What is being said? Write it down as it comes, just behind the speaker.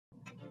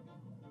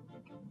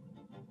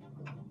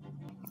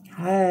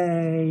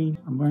Hi,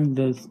 I'm wearing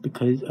this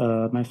because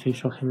my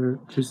facial hair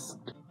just...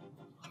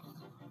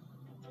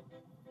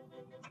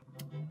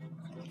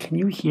 Can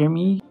you hear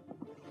me?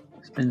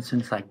 It's been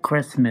since like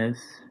Christmas,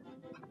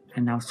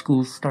 and now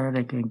school's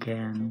starting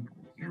again.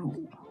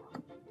 Ew.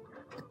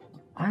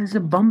 Why is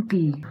it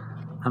bumpy?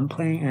 I'm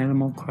playing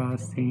Animal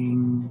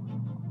Crossing,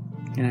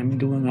 and I'm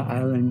doing an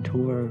island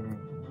tour.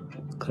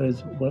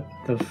 Cause what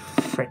the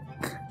frick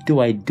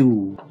do I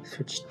do?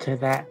 Switch to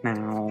that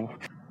now.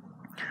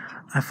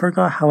 I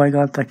forgot how I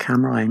got the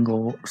camera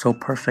angle so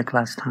perfect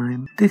last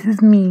time. This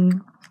is me.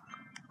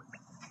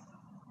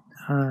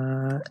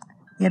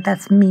 Yeah,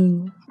 that's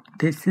me.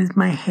 This is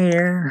my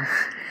hair.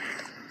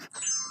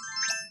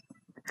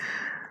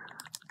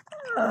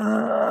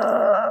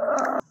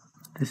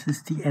 This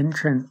is the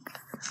entrance.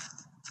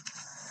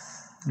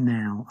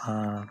 Now,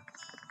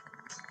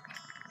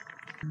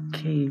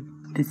 okay,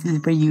 this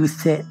is where you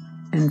sit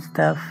and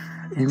stuff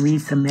and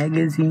read some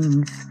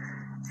magazines,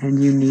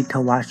 and you need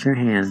to wash your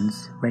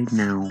hands right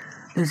now.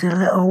 There's a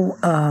little,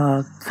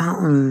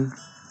 fountain,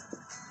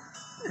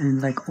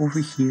 and like over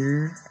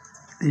here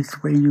is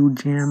where you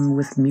jam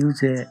with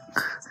music.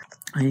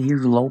 And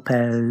here's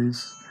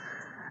Lopez,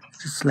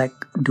 just like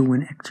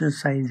doing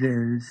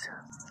exercises.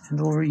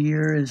 And over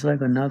here is like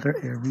another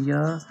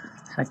area.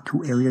 It's like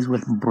two areas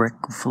with brick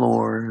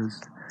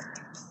floors.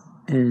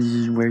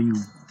 Is where you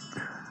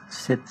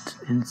sit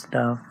and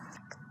stuff.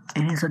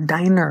 And it's a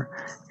diner.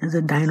 There's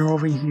a diner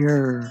over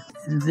here.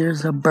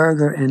 There's a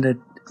burger and a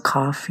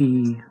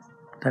coffee.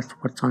 That's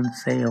what's on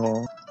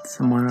sale.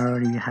 Someone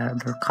already had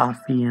their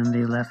coffee and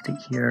they left it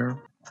here.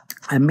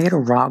 I made a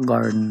rock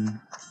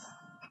garden.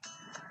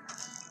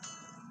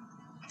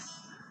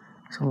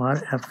 It's a lot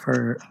of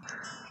effort.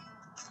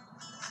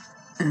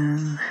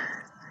 And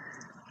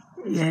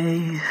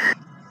yay.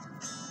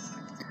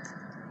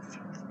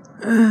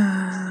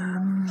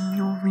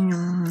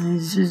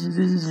 This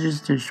is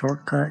just a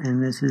shortcut,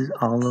 and this is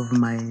all of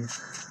my...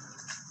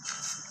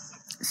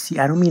 See,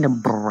 I don't mean to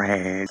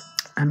brag.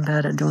 I'm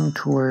bad at doing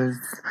tours.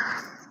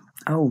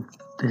 Oh,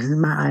 this is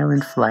my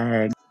island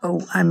flag.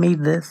 Oh, I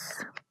made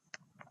this.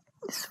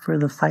 It's for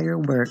the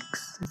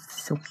fireworks.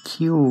 It's so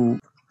cute.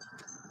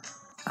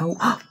 Oh,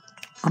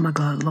 oh my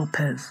god,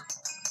 Lopez.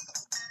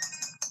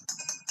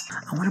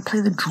 I want to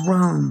play the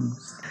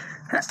drums.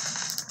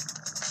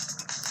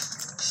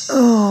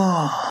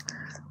 Oh,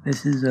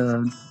 this is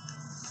a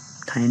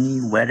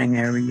tiny wedding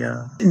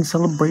area in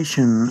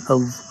celebration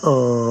of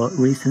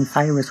Reese and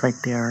Cyrus right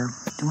there.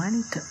 Do I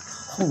need to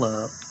hold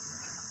up?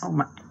 Oh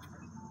my!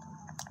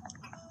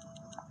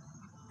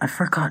 I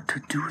forgot to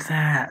do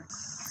that.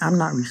 I'm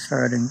not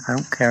restarting. I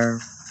don't care.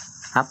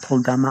 I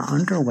pulled down my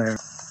underwear.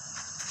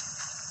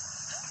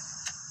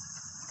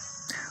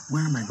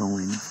 Where am I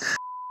going?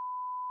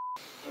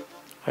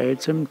 I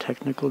had some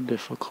technical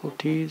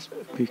difficulties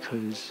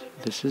because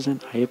this is an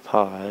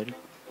iPod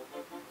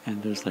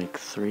and there's like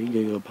 3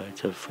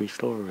 gigabytes of free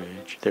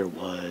storage. There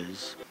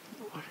was.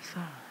 What is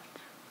that?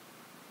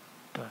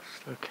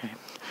 Dust. Okay.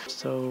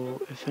 So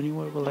if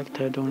anyone would like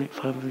to donate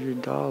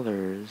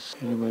 $500,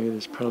 anyway,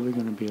 there's probably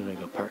going to be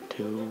like a part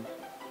 2.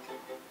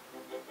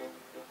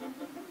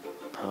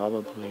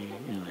 Probably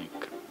in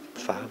like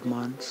 5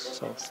 months.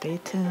 So stay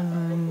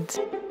tuned.